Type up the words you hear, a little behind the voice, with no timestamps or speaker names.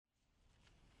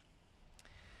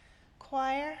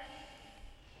Choir,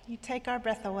 you take our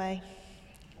breath away.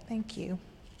 Thank you.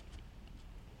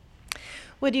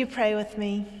 Would you pray with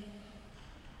me?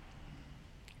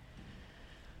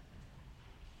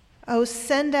 Oh,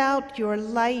 send out your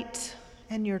light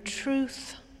and your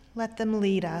truth. Let them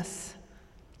lead us.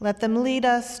 Let them lead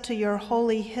us to your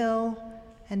holy hill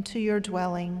and to your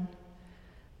dwelling.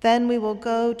 Then we will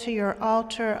go to your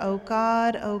altar, O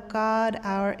God,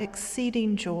 our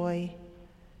exceeding joy,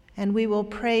 and we will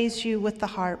praise you with the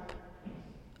harp,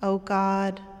 O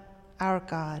God, our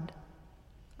God.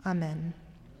 Amen.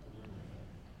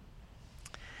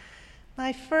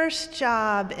 My first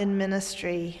job in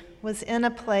ministry was in a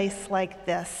place like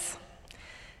this,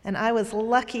 and I was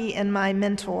lucky in my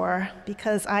mentor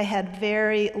because I had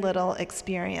very little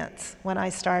experience when I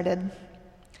started.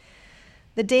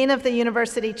 The dean of the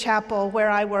university chapel where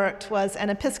I worked was an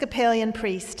Episcopalian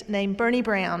priest named Bernie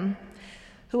Brown,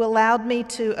 who allowed me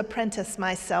to apprentice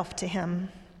myself to him.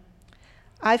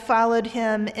 I followed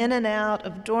him in and out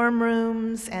of dorm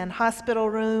rooms and hospital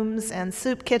rooms and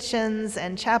soup kitchens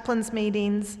and chaplains'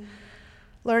 meetings,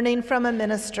 learning from a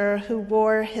minister who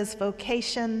wore his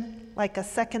vocation like a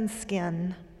second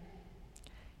skin.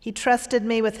 He trusted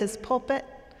me with his pulpit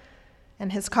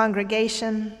and his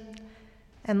congregation,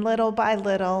 and little by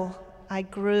little, I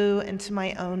grew into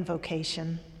my own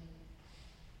vocation.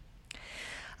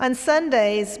 On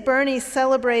Sundays, Bernie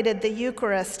celebrated the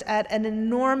Eucharist at an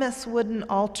enormous wooden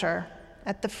altar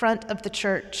at the front of the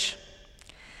church.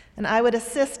 And I would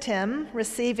assist him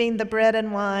receiving the bread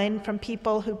and wine from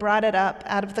people who brought it up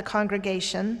out of the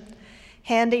congregation,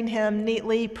 handing him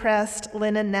neatly pressed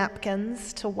linen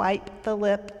napkins to wipe the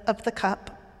lip of the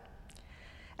cup.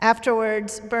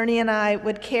 Afterwards, Bernie and I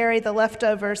would carry the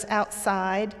leftovers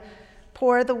outside,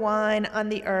 pour the wine on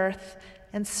the earth,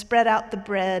 and spread out the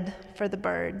bread for the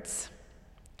birds.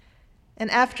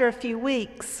 And after a few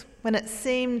weeks, when it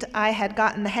seemed I had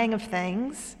gotten the hang of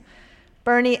things,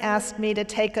 Bernie asked me to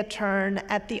take a turn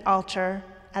at the altar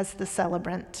as the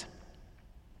celebrant.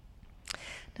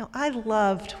 Now, I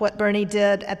loved what Bernie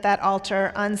did at that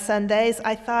altar on Sundays.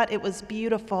 I thought it was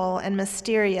beautiful and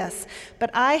mysterious,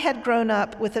 but I had grown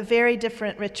up with a very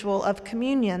different ritual of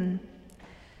communion.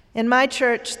 In my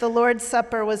church, the Lord's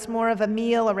Supper was more of a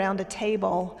meal around a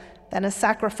table than a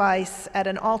sacrifice at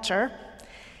an altar.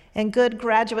 And good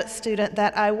graduate student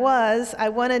that I was, I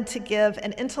wanted to give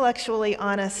an intellectually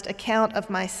honest account of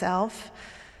myself.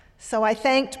 So I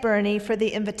thanked Bernie for the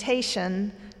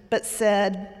invitation, but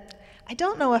said, I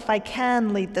don't know if I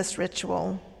can lead this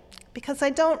ritual because I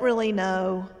don't really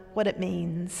know what it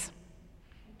means.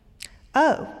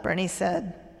 Oh, Bernie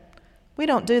said, we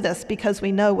don't do this because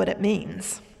we know what it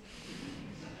means.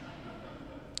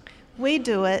 We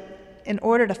do it in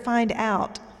order to find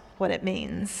out what it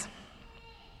means.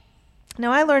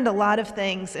 Now, I learned a lot of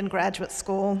things in graduate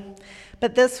school,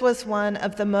 but this was one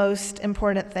of the most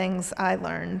important things I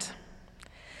learned.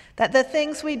 That the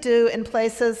things we do in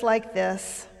places like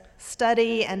this,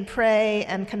 study and pray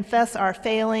and confess our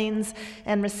failings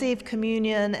and receive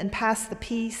communion and pass the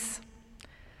peace,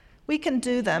 we can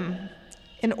do them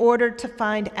in order to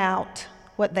find out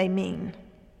what they mean.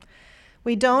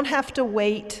 We don't have to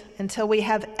wait until we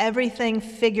have everything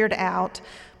figured out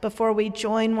before we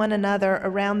join one another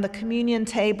around the communion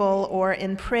table or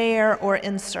in prayer or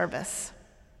in service.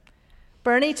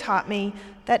 Bernie taught me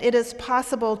that it is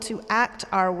possible to act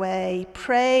our way,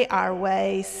 pray our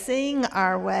way, sing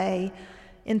our way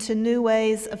into new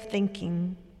ways of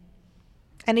thinking.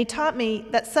 And he taught me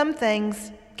that some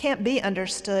things can't be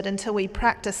understood until we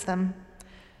practice them,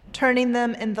 turning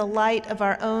them in the light of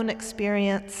our own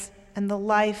experience and the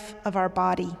life of our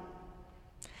body.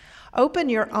 Open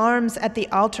your arms at the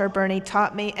altar, Bernie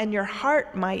taught me, and your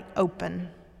heart might open.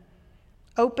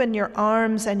 Open your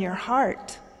arms and your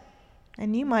heart,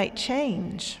 and you might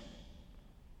change.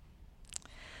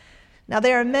 Now,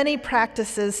 there are many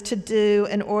practices to do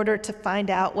in order to find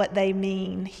out what they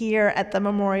mean here at the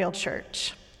Memorial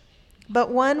Church. But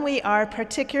one we are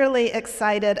particularly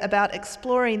excited about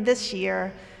exploring this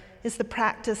year is the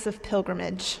practice of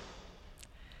pilgrimage.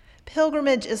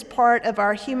 Pilgrimage is part of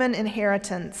our human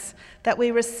inheritance that we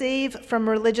receive from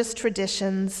religious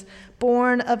traditions,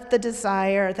 born of the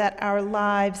desire that our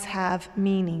lives have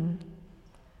meaning.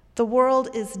 The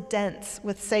world is dense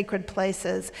with sacred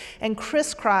places and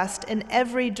crisscrossed in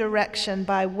every direction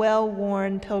by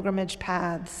well-worn pilgrimage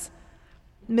paths.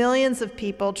 Millions of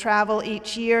people travel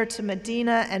each year to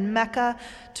Medina and Mecca,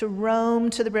 to Rome,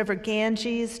 to the river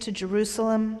Ganges, to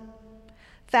Jerusalem.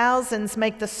 Thousands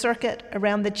make the circuit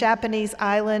around the Japanese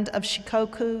island of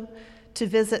Shikoku to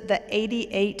visit the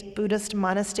 88 Buddhist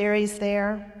monasteries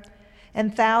there.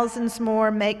 and thousands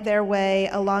more make their way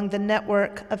along the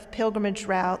network of pilgrimage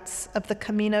routes of the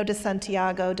Camino de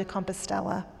Santiago de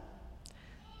Compostela.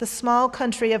 The small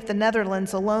country of the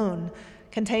Netherlands alone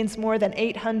contains more than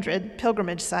 800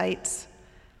 pilgrimage sites.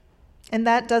 And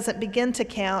that doesn't begin to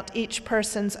count each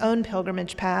person's own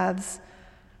pilgrimage paths,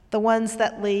 the ones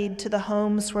that lead to the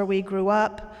homes where we grew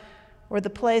up, or the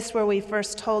place where we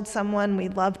first told someone we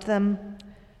loved them,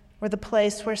 or the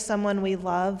place where someone we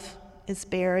love is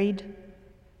buried.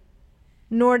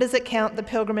 Nor does it count the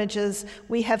pilgrimages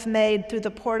we have made through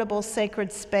the portable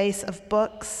sacred space of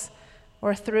books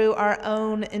or through our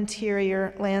own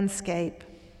interior landscape.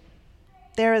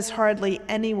 There is hardly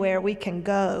anywhere we can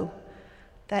go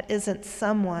that isn't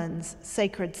someone's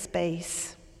sacred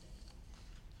space.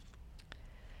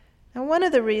 Now, one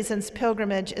of the reasons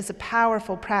pilgrimage is a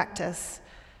powerful practice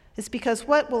is because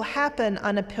what will happen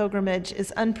on a pilgrimage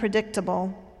is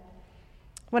unpredictable.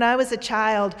 When I was a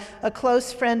child, a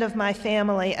close friend of my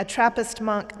family, a Trappist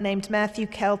monk named Matthew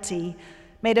Kelty,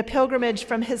 made a pilgrimage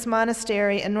from his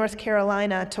monastery in North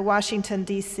Carolina to Washington,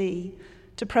 D.C.,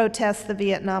 to protest the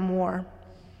Vietnam War.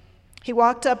 He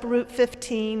walked up Route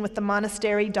 15 with the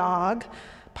monastery dog,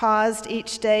 paused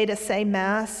each day to say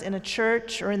Mass in a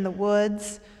church or in the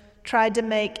woods, tried to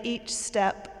make each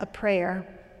step a prayer.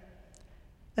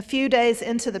 A few days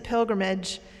into the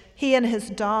pilgrimage, he and his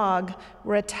dog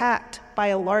were attacked by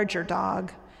a larger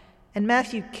dog, and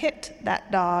Matthew kicked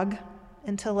that dog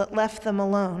until it left them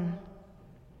alone.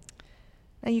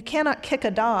 Now, you cannot kick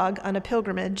a dog on a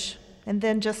pilgrimage and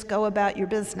then just go about your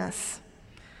business.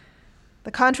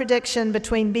 The contradiction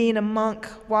between being a monk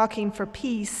walking for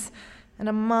peace and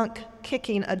a monk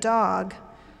kicking a dog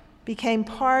became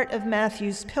part of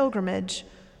Matthew's pilgrimage,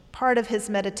 part of his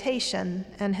meditation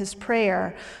and his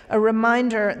prayer, a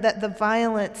reminder that the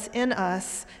violence in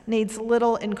us needs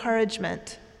little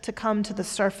encouragement to come to the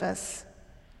surface.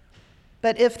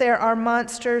 But if there are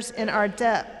monsters in our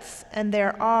depths, and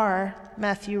there are,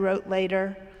 Matthew wrote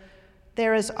later,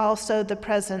 there is also the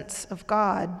presence of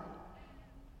God.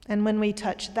 And when we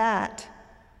touch that,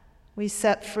 we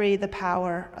set free the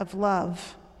power of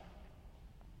love.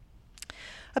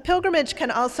 A pilgrimage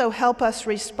can also help us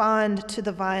respond to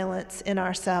the violence in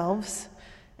ourselves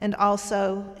and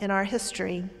also in our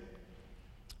history.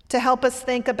 To help us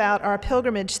think about our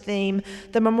pilgrimage theme,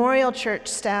 the Memorial Church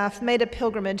staff made a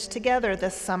pilgrimage together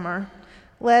this summer,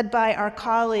 led by our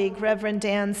colleague, Reverend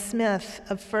Dan Smith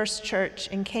of First Church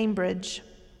in Cambridge.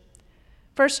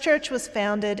 First Church was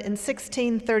founded in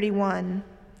 1631,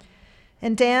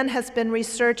 and Dan has been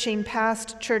researching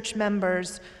past church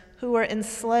members who were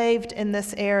enslaved in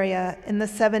this area in the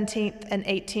 17th and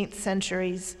 18th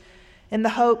centuries, in the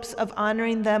hopes of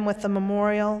honoring them with a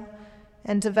memorial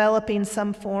and developing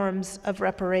some forms of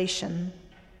reparation.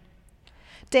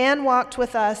 Dan walked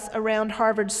with us around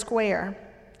Harvard Square,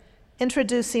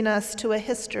 introducing us to a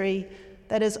history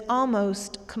that is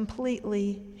almost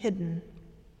completely hidden.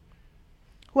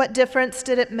 What difference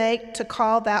did it make to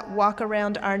call that walk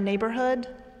around our neighborhood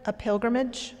a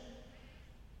pilgrimage?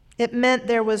 It meant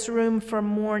there was room for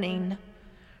mourning,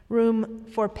 room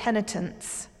for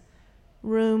penitence,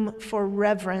 room for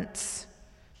reverence,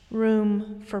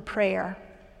 room for prayer.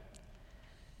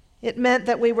 It meant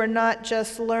that we were not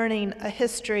just learning a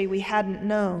history we hadn't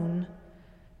known.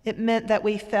 It meant that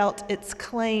we felt its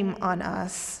claim on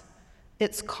us,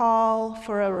 its call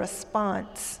for a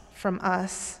response from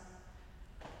us.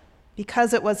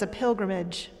 Because it was a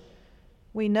pilgrimage,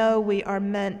 we know we are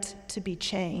meant to be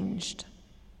changed.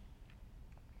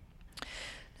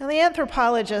 Now, the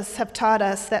anthropologists have taught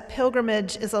us that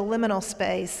pilgrimage is a liminal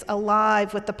space,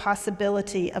 alive with the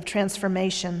possibility of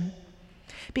transformation.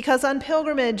 Because on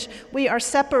pilgrimage, we are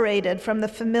separated from the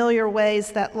familiar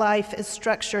ways that life is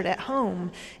structured at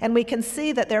home, and we can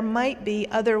see that there might be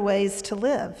other ways to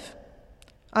live.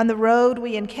 On the road,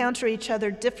 we encounter each other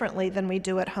differently than we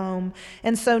do at home,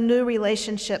 and so new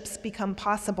relationships become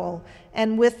possible,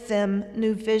 and with them,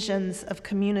 new visions of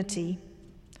community.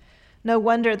 No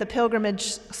wonder the pilgrimage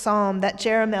psalm that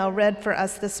Jeremiel read for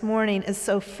us this morning is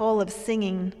so full of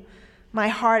singing. My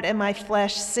heart and my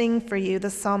flesh sing for you,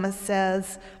 the psalmist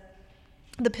says.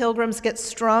 The pilgrims get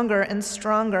stronger and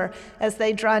stronger as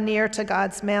they draw near to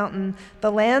God's mountain.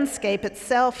 The landscape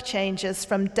itself changes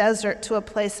from desert to a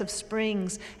place of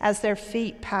springs as their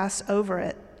feet pass over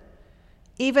it.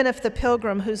 Even if the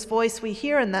pilgrim whose voice we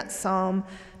hear in that psalm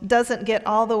doesn't get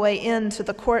all the way into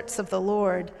the courts of the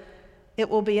Lord, it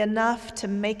will be enough to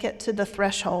make it to the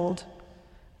threshold.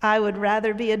 I would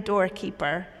rather be a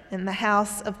doorkeeper in the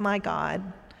house of my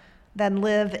God than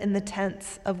live in the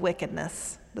tents of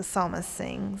wickedness, the psalmist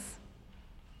sings.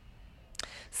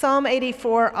 Psalm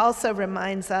 84 also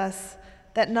reminds us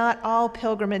that not all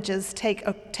pilgrimages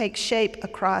take shape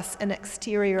across an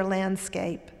exterior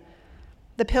landscape.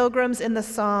 The pilgrims in the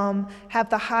psalm have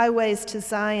the highways to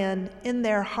Zion in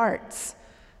their hearts.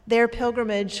 Their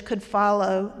pilgrimage could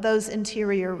follow those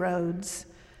interior roads.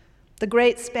 The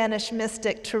great Spanish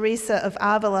mystic Teresa of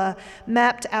Avila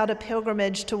mapped out a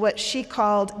pilgrimage to what she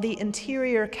called the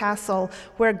interior castle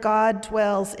where God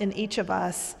dwells in each of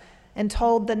us, and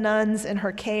told the nuns in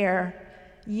her care,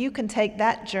 "You can take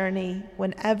that journey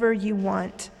whenever you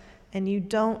want, and you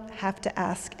don't have to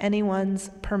ask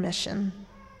anyone's permission."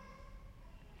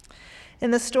 In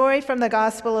the story from the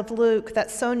Gospel of Luke that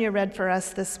Sonia read for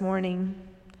us this morning,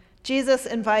 Jesus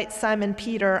invites Simon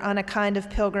Peter on a kind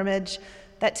of pilgrimage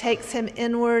that takes him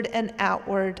inward and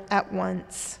outward at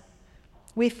once.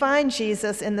 We find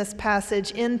Jesus in this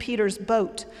passage in Peter's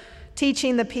boat,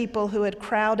 teaching the people who had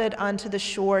crowded onto the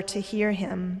shore to hear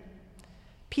him.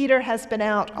 Peter has been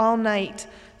out all night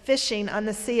fishing on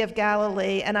the Sea of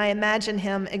Galilee, and I imagine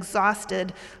him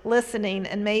exhausted, listening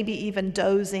and maybe even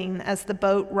dozing as the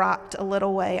boat rocked a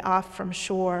little way off from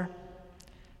shore.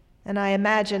 And I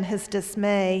imagine his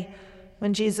dismay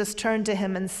when Jesus turned to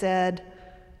him and said,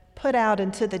 "Put out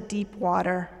into the deep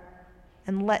water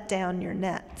and let down your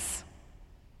nets."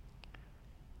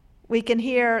 We can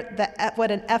hear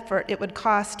what an effort it would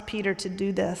cost Peter to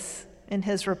do this in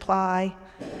his reply.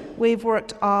 "We've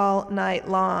worked all night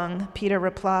long," Peter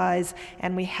replies,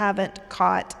 "and we haven't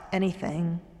caught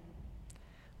anything."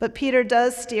 But Peter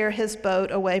does steer his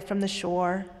boat away from the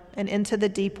shore and into the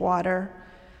deep water.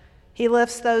 He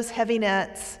lifts those heavy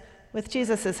nets, with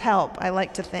Jesus' help, I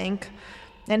like to think,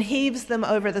 and heaves them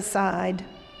over the side.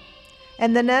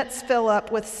 And the nets fill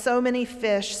up with so many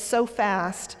fish so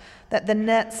fast that the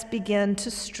nets begin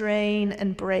to strain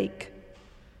and break.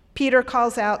 Peter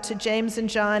calls out to James and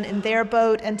John in their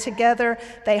boat, and together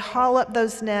they haul up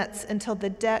those nets until the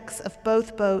decks of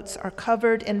both boats are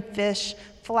covered in fish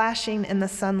flashing in the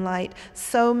sunlight,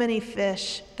 so many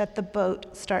fish that the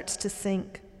boat starts to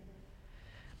sink.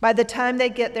 By the time they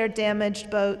get their damaged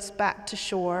boats back to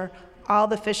shore, all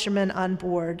the fishermen on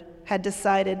board had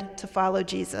decided to follow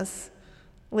Jesus,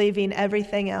 leaving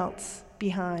everything else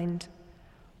behind.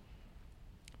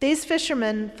 These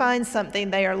fishermen find something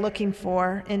they are looking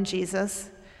for in Jesus,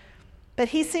 but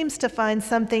he seems to find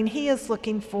something he is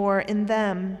looking for in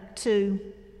them too.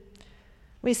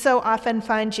 We so often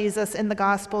find Jesus in the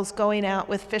Gospels going out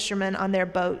with fishermen on their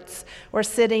boats or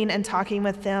sitting and talking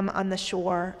with them on the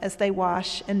shore as they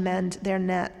wash and mend their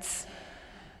nets.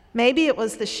 Maybe it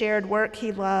was the shared work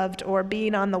he loved, or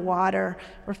being on the water,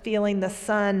 or feeling the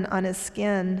sun on his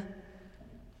skin.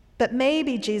 But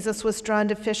maybe Jesus was drawn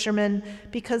to fishermen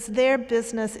because their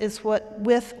business is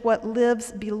with what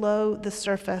lives below the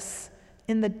surface,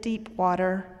 in the deep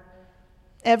water.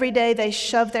 Every day they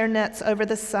shove their nets over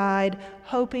the side,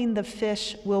 hoping the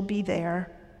fish will be there.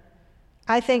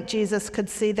 I think Jesus could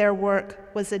see their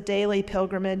work was a daily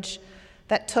pilgrimage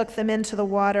that took them into the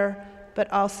water,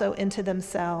 but also into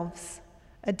themselves,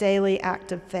 a daily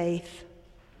act of faith.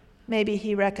 Maybe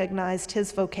he recognized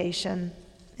his vocation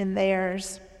in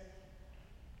theirs.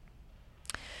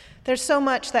 There's so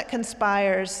much that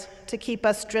conspires to keep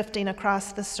us drifting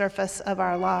across the surface of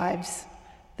our lives.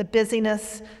 The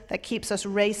busyness that keeps us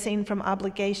racing from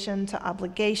obligation to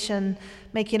obligation,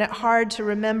 making it hard to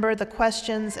remember the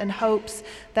questions and hopes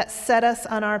that set us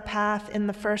on our path in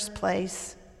the first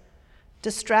place.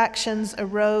 Distractions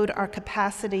erode our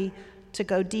capacity to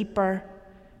go deeper.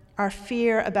 Our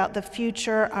fear about the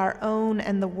future, our own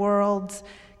and the world's,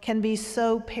 can be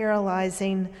so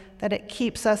paralyzing that it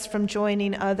keeps us from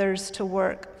joining others to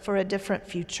work for a different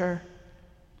future.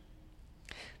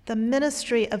 The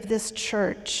ministry of this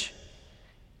church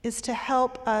is to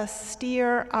help us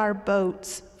steer our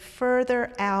boats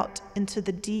further out into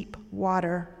the deep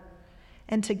water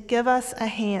and to give us a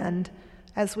hand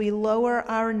as we lower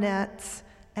our nets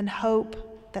and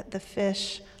hope that the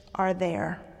fish are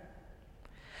there.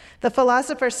 The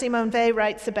philosopher Simone Weil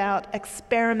writes about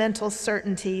experimental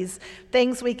certainties,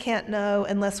 things we can't know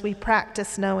unless we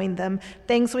practice knowing them,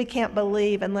 things we can't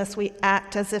believe unless we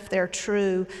act as if they're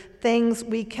true, things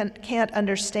we can't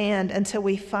understand until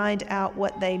we find out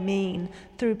what they mean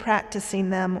through practicing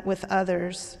them with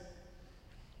others.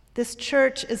 This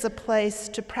church is a place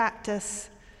to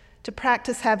practice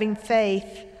having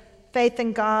faith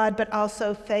in God, but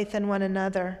also faith in one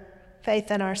another,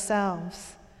 faith in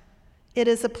ourselves. It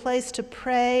is a place to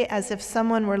pray as if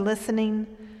someone were listening,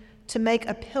 to make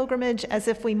a pilgrimage as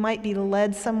if we might be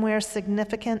led somewhere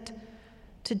significant,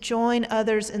 to join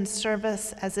others in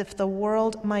service as if the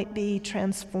world might be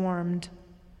transformed.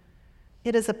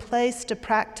 It is a place to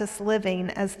practice living,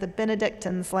 as the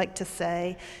Benedictines like to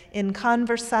say, in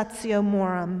conversatio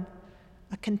morum,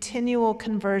 a continual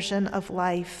conversion of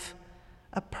life,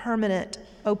 a permanent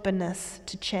openness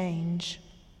to change.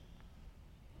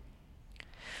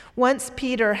 Once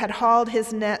Peter had hauled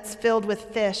his nets filled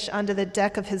with fish onto the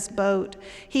deck of his boat.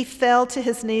 He fell to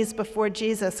his knees before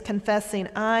Jesus, confessing,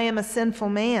 "I am a sinful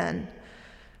man."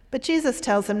 But Jesus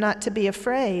tells him not to be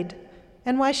afraid.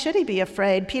 And why should he be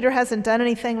afraid? Peter hasn't done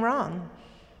anything wrong.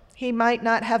 He might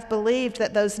not have believed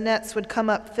that those nets would come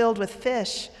up filled with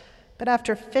fish, but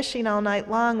after fishing all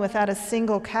night long without a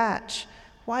single catch,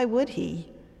 why would he?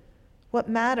 What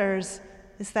matters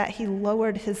is that he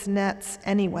lowered his nets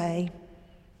anyway.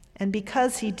 And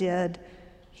because he did,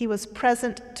 he was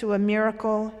present to a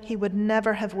miracle he would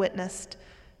never have witnessed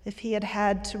if he had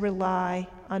had to rely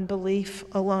on belief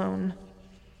alone.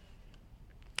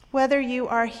 Whether you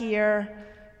are here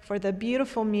for the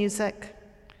beautiful music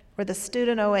or the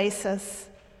student oasis,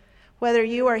 whether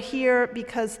you are here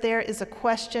because there is a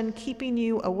question keeping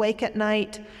you awake at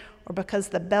night, or because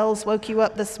the bells woke you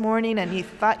up this morning and you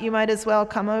thought you might as well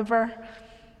come over,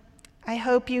 I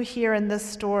hope you hear in this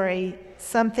story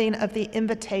something of the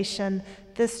invitation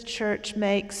this church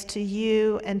makes to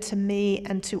you and to me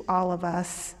and to all of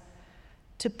us,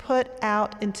 to put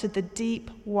out into the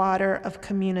deep water of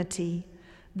community,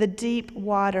 the deep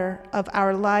water of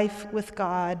our life with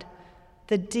God,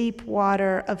 the deep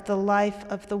water of the life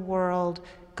of the world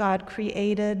God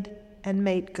created and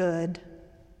made good.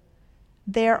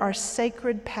 There are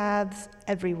sacred paths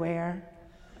everywhere,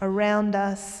 around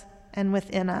us and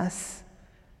within us.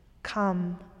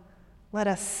 Come, let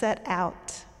us set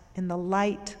out in the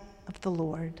light of the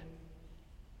Lord.